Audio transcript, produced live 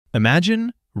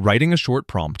Imagine writing a short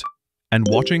prompt and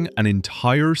watching an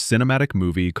entire cinematic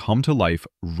movie come to life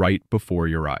right before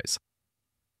your eyes.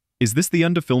 Is this the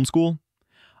end of film school?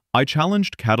 I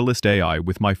challenged Katalist AI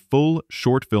with my full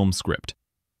short film script,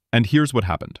 and here's what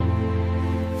happened.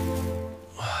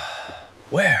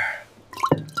 Where?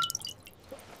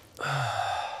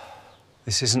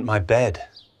 This isn't my bed.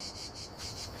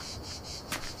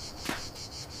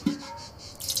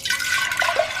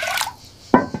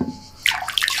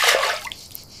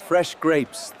 Fresh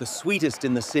grapes, the sweetest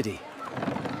in the city.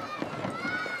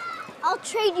 I'll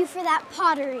trade you for that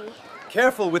pottery.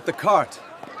 Careful with the cart.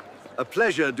 A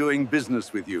pleasure doing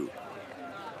business with you.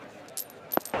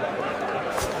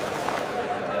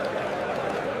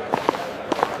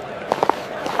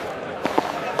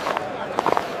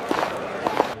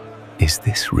 Is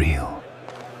this real?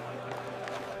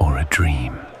 Or a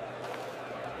dream?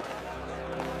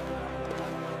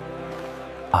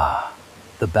 Ah,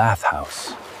 the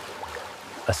bathhouse.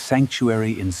 A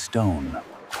sanctuary in stone.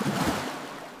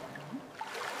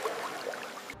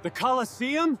 The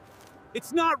Colosseum?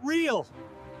 It's not real!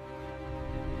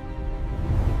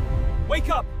 Wake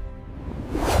up!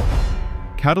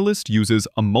 Katalist uses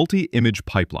a multi-image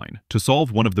pipeline to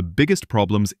solve one of the biggest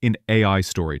problems in AI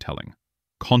storytelling: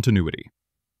 continuity.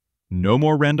 No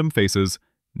more random faces,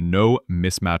 no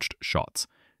mismatched shots.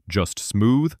 Just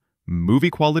smooth,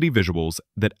 movie-quality visuals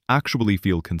that actually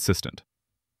feel consistent.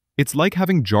 It's like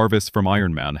having Jarvis from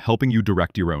Iron Man helping you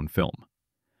direct your own film.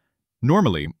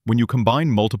 Normally, when you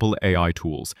combine multiple AI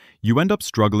tools, you end up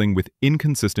struggling with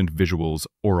inconsistent visuals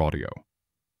or audio.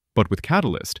 But with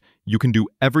Katalist, you can do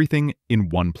everything in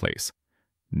one place.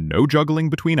 No juggling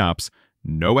between apps,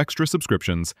 no extra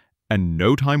subscriptions, and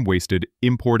no time wasted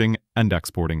importing and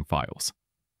exporting files.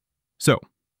 So,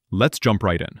 let's jump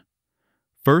right in.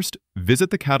 First,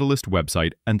 visit the Katalist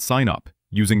website and sign up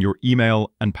using your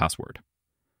email and password.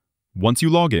 Once you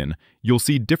log in, you'll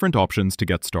see different options to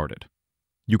get started.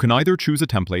 You can either choose a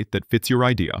template that fits your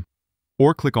idea,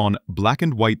 or click on Black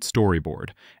and White Storyboard,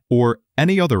 or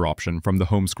any other option from the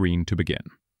home screen to begin.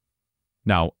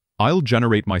 Now, I'll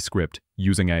generate my script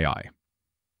using AI.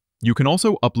 You can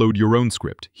also upload your own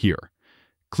script here.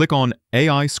 Click on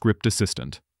AI Script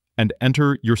Assistant and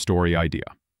enter your story idea.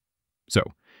 So,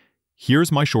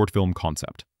 here's my short film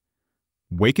concept.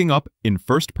 Waking up in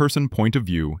first-person point of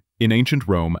view in ancient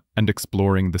Rome and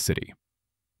exploring the city.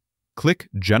 Click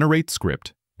Generate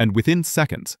Script, and within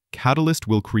seconds, Katalist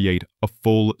will create a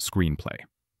full screenplay.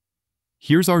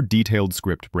 Here's our detailed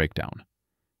script breakdown.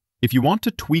 If you want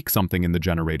to tweak something in the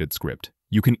generated script,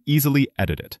 you can easily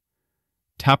edit it.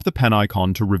 Tap the pen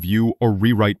icon to review or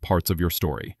rewrite parts of your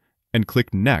story, and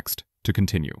click Next to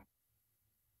continue.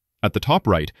 At the top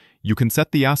right, you can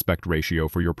set the aspect ratio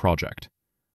for your project.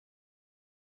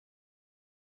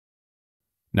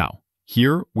 Now,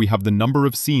 here we have the number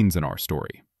of scenes in our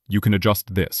story. You can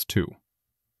adjust this too.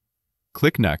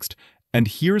 Click Next, and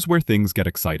here's where things get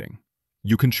exciting.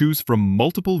 You can choose from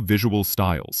multiple visual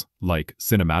styles like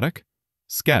cinematic,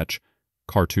 sketch,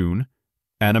 cartoon,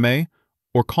 anime,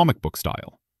 or comic book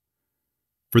style.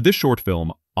 For this short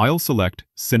film, I'll select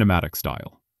cinematic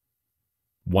style.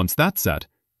 Once that's set,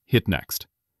 hit Next.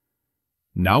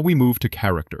 Now we move to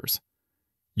characters.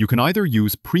 You can either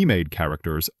use pre-made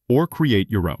characters or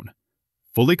create your own,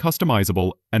 fully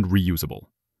customizable and reusable.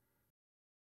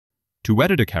 To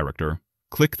edit a character,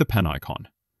 click the pen icon.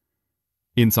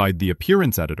 Inside the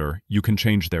Appearance Editor, you can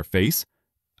change their face,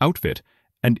 outfit,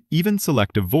 and even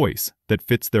select a voice that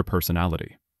fits their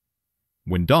personality.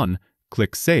 When done,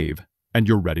 click Save, and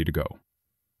you're ready to go.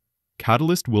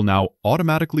 Katalist will now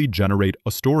automatically generate a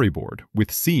storyboard with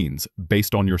scenes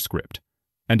based on your script,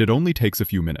 and it only takes a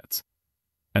few minutes.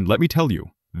 And let me tell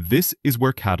you, this is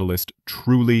where Katalist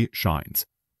truly shines.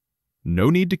 No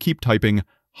need to keep typing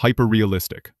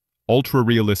hyper-realistic,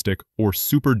 ultra-realistic, or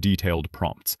super detailed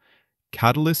prompts.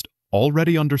 Katalist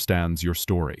already understands your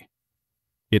story.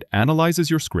 It analyzes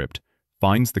your script,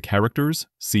 finds the characters,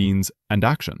 scenes, and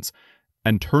actions,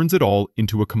 and turns it all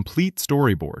into a complete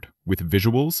storyboard with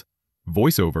visuals,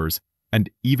 voiceovers, and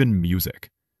even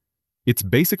music. It's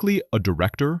basically a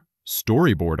director,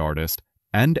 storyboard artist,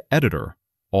 and editor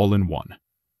all in one.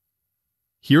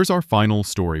 Here's our final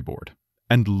storyboard,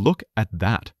 and look at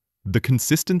that. The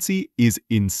consistency is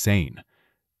insane.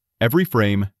 Every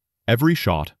frame, every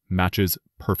shot matches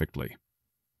perfectly.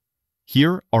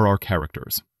 Here are our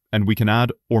characters, and we can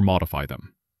add or modify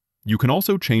them. You can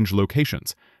also change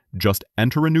locations. Just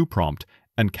enter a new prompt,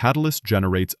 and Katalist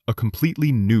generates a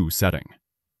completely new setting.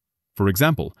 For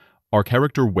example, our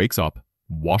character wakes up,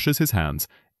 washes his hands,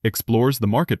 explores the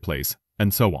marketplace,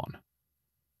 and so on.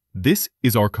 This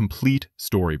is our complete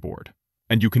storyboard,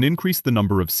 and you can increase the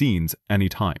number of scenes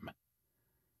anytime.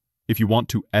 If you want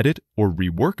to edit or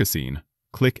rework a scene,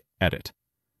 click Edit.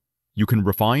 You can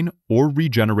refine or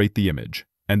regenerate the image,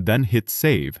 and then hit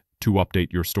Save to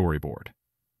update your storyboard.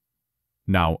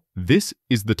 Now, this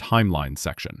is the timeline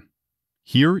section.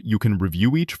 Here you can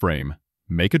review each frame,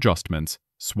 make adjustments,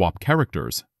 swap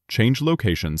characters, change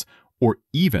locations, or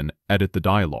even edit the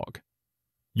dialogue.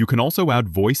 You can also add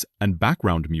voice and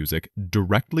background music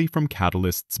directly from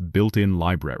Katalist's built-in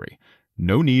library.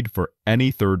 No need for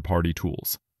any third-party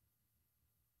tools.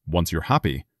 Once you're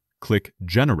happy, click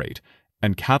Generate,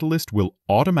 and Katalist will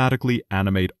automatically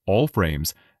animate all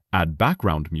frames, add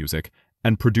background music,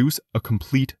 and produce a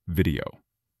complete video.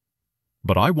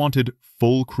 But I wanted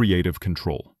full creative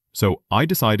control, so I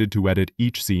decided to edit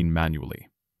each scene manually.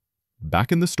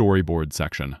 Back in the Storyboard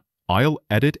section, I'll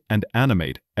edit and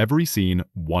animate every scene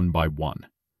one by one.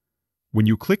 When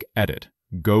you click Edit,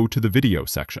 go to the Video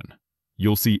section.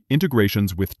 You'll see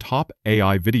integrations with top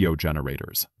AI video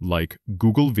generators like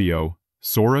Google Veo,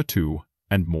 Sora 2,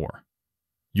 and more.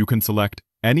 You can select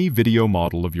any video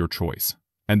model of your choice,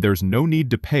 and there's no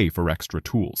need to pay for extra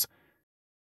tools.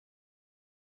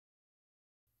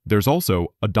 There's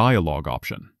also a dialogue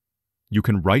option. You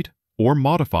can write or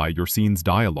modify your scene's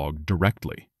dialogue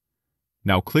directly.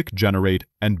 Now click Generate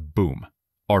and boom,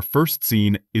 our first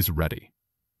scene is ready.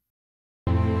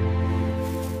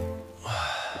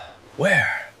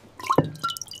 Where?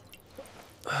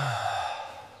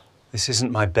 This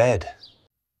isn't my bed.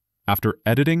 After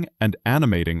editing and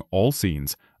animating all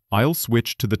scenes, I'll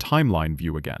switch to the timeline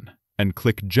view again and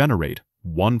click Generate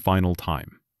one final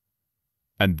time.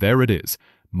 And there it is,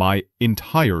 my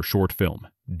entire short film,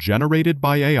 generated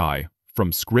by AI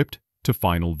from script to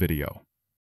final video.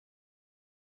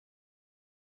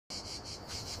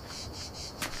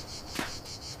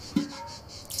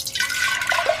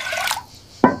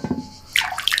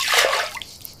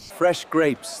 Fresh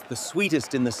grapes, the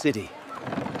sweetest in the city.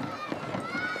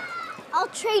 I'll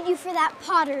trade you for that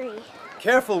pottery.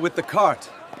 Careful with the cart.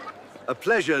 A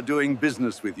pleasure doing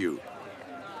business with you.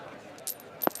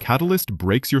 Katalist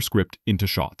breaks your script into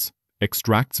shots,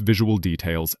 extracts visual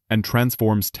details, and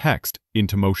transforms text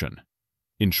into motion.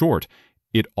 In short,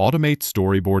 it automates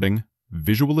storyboarding,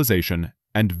 visualization,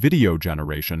 and video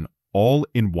generation all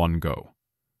in one go.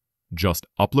 Just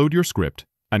upload your script,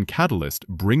 and Katalist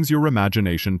brings your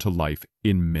imagination to life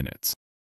in minutes.